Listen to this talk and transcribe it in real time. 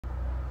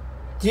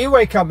Do you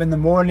wake up in the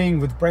morning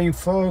with brain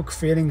fog,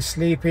 feeling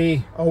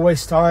sleepy,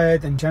 always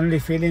tired, and generally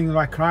feeling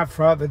like crap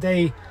throughout the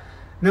day,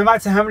 no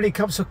matter how many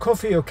cups of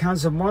coffee or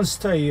cans of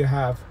Monster you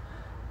have?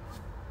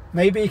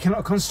 Maybe you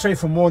cannot concentrate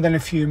for more than a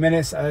few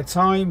minutes at a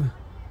time,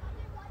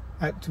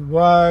 at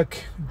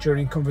work,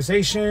 during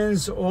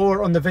conversations,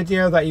 or on the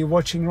video that you're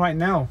watching right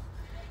now.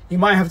 You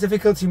might have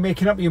difficulty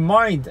making up your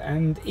mind,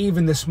 and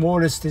even the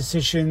smallest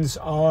decisions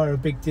are a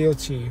big deal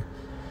to you.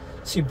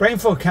 See, brain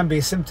fog can be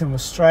a symptom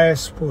of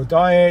stress, poor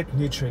diet,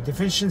 nutrient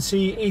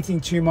deficiency, eating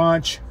too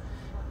much,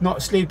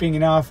 not sleeping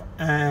enough,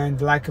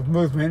 and lack of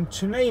movement,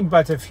 to name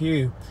but a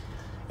few.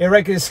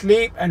 Irregular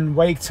sleep and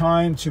wake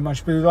time, too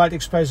much blue light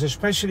exposure,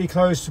 especially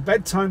close to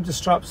bedtime,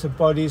 disrupts the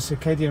body's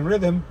circadian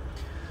rhythm,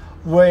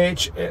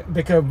 which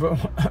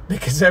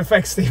because it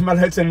affects the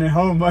melatonin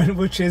hormone,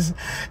 which is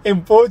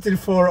important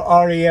for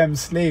REM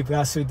sleep.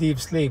 That's the deep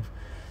sleep.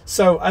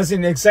 So as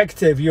an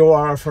executive, you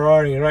are a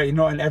Ferrari, right? You're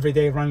not an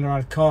everyday running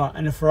around car,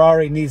 and a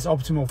Ferrari needs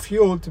optimal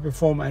fuel to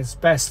perform at its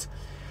best.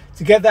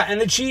 To get that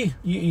energy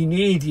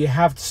you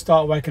have to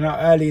start working out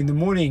early in the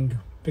morning,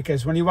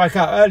 because when you work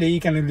out early,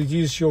 you're going to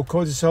reduce your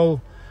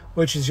cortisol,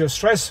 which is your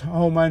stress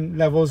hormone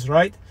levels,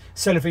 right?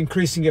 Instead of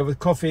increasing it with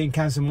coffee and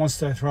cans of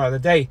Monster throughout the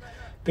day,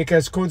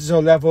 because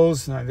cortisol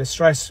levels, the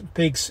stress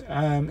peaks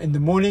in the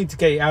morning to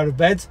get you out of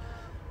bed,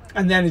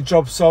 and then it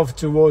drops off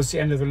towards the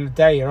end of the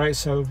day, right?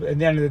 So at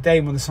the end of the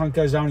day, when the sun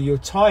goes down and you're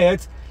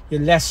tired,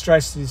 you're less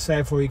stressed,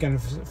 therefore you're going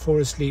to fall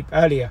asleep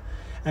earlier.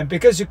 And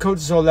because your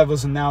cortisol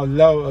levels are now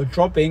low or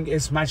dropping,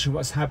 it's matching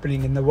what's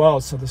happening in the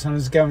world. So the sun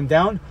is going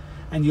down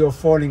and you're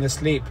falling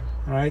asleep,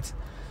 all right?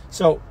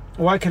 So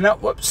working out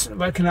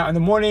in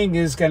the morning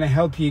is going to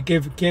help you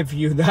give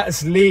you that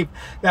sleep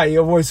that you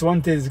always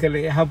wanted. It's going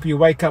to help you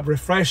wake up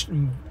refreshed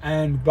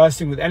and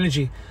bursting with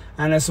energy.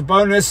 And as a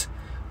bonus,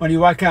 when you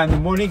work out in the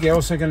morning, you're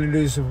also going to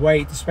lose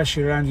weight,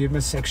 especially around your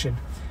midsection.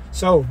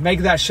 So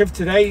make that shift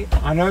today.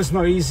 I know it's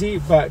not easy,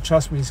 but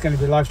trust me, it's going to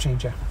be a life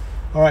changer.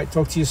 All right,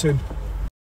 talk to you soon.